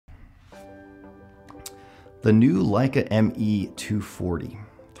The new Leica M-E 240,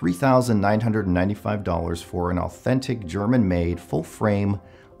 $3,995 for an authentic German-made full-frame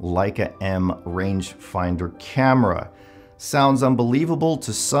Leica M rangefinder camera. Sounds unbelievable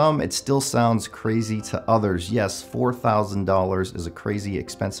to some, it still sounds crazy to others. Yes, $4,000 is a crazy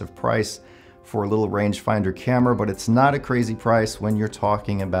expensive price for a little rangefinder camera, but it's not a crazy price when you're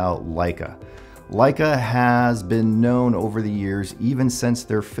talking about Leica. Leica has been known over the years, even since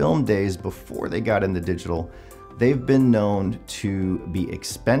their film days before they got into digital, they've been known to be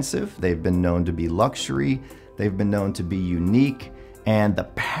expensive, they've been known to be luxury, they've been known to be unique, and the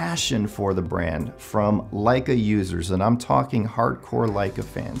passion for the brand from Leica users, and I'm talking hardcore Leica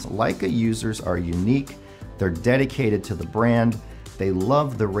fans. Leica users are unique, they're dedicated to the brand, they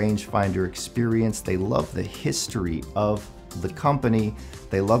love the rangefinder experience, they love the history of the company,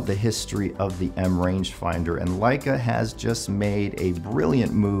 they love the history of the M rangefinder, and Leica has just made a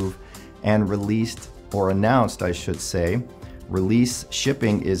brilliant move and released, or announced I should say,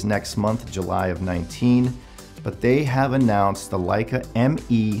 shipping is next month, July of 19, but they have announced the Leica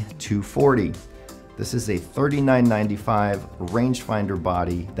M-E 240. This is a $39.95 rangefinder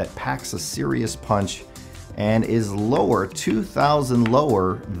body that packs a serious punch and is lower, $2,000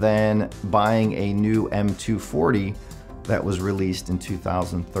 lower than buying a new M240 that was released in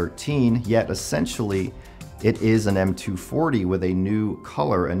 2013, yet essentially it is an M240 with a new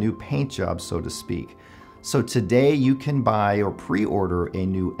color, a new paint job, so to speak. So today you can buy or pre-order a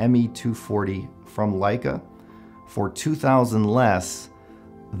new M-E 240 from Leica for $2,000 less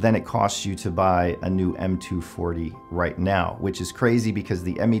than it costs you to buy a new M240 right now, which is crazy because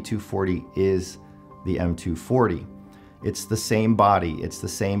the M-E 240 is the M240. It's the same body, it's the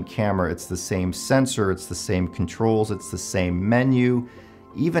same camera, it's the same sensor, it's the same controls, it's the same menu,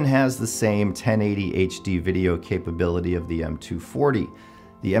 even has the same 1080 HD video capability of the M240.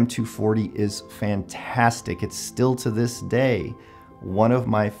 The M240 is fantastic. It's still to this day one of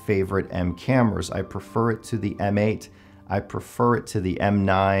my favorite M cameras. I prefer it to the M8, I prefer it to the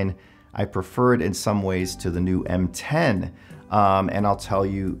M9, I prefer it in some ways to the new M10, and I'll tell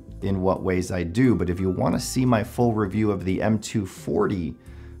you in what ways I do. But if you want to see my full review of the M240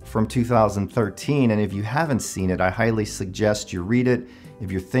 from 2013, and if you haven't seen it, I highly suggest you read it.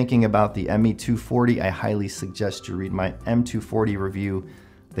 If you're thinking about the M-E 240, I highly suggest you read my M240 review.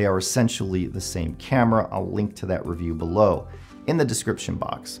 They are essentially the same camera. I'll link to that review below in the description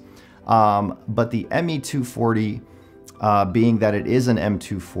box. But the M-E 240, being that it is an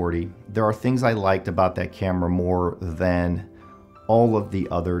M240, there are things I liked about that camera more than all of the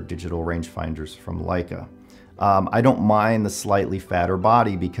other digital rangefinders from Leica. I don't mind the slightly fatter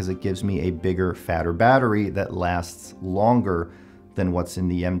body because it gives me a bigger, fatter battery that lasts longer than what's in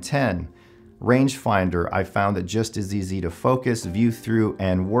the M10. Rangefinder, I found it just as easy to focus, view through,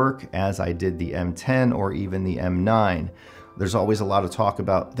 and work as I did the M10 or even the M9. There's always a lot of talk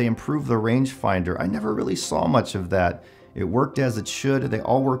about they improved the rangefinder. I never really saw much of that. It worked as it should. They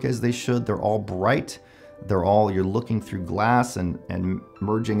all work as they should. They're all bright. You're looking through glass and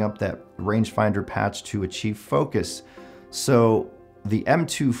merging up that rangefinder patch to achieve focus. So the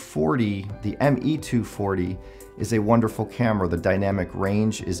M240, the M-E 240 is a wonderful camera. The dynamic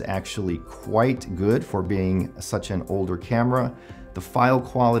range is actually quite good for being such an older camera. The file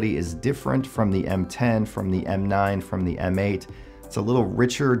quality is different from the M10, from the M9, from the M8. It's a little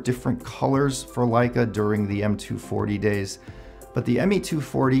richer, different colors for Leica during the M240 days. But the M-E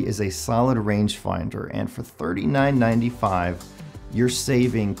 240 is a solid rangefinder, and for $39.95, you're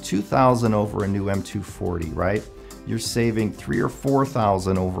saving $2,000 over a new M240, right? You're saving $3,000 or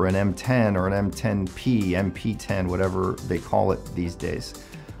 $4,000 over an M10 or an M10P, MP10, whatever they call it these days.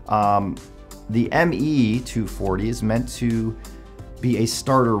 The M-E 240 is meant to be a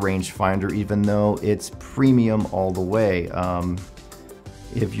starter rangefinder, even though it's premium all the way.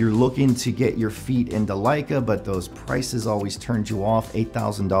 If you're looking to get your feet into Leica, but those prices always turned you off,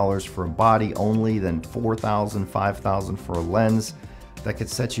 $8,000 for a body only, then $4,000, $5,000 for a lens, that could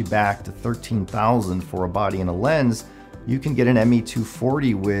set you back to $13,000 for a body and a lens, you can get an M-E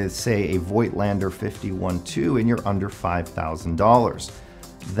 240 with, say, a Voigtlander 51.2 and you're under $5,000.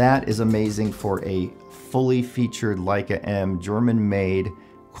 That is amazing for a fully featured Leica M German-made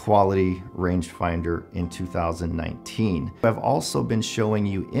quality rangefinder in 2019. I've also been showing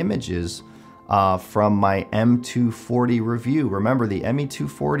you images from my M240 review. Remember, the M-E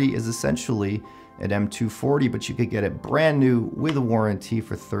 240 is essentially an M240, but you could get it brand new with a warranty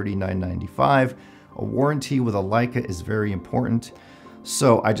for $39.95. A warranty with a Leica is very important.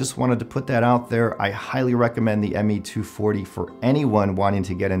 So I just wanted to put that out there. I highly recommend the M-E 240 for anyone wanting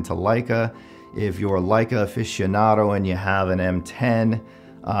to get into Leica. If you're a Leica aficionado and you have an M10,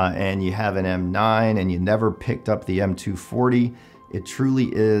 and you have an M9 and you never picked up the M240, it truly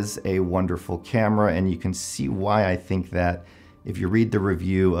is a wonderful camera, and you can see why I think that if you read the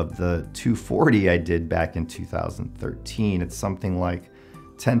review of the 240 I did back in 2013, it's something like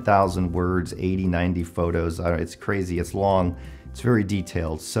 10,000 words, 80, 90 photos. It's crazy, it's long, it's very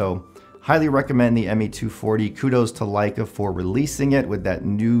detailed. So highly recommend the M-E 240. Kudos to Leica for releasing it with that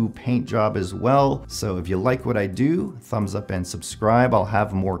new paint job as well. So if you like what I do, thumbs up and subscribe. I'll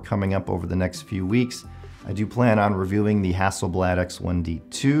have more coming up over the next few weeks. I do plan on reviewing the Hasselblad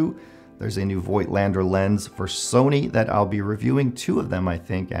X1D2. There's a new Voigtlander lens for Sony that I'll be reviewing, 2 of them I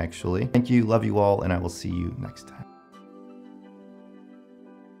think actually. Thank you, love you all, and I will see you next time.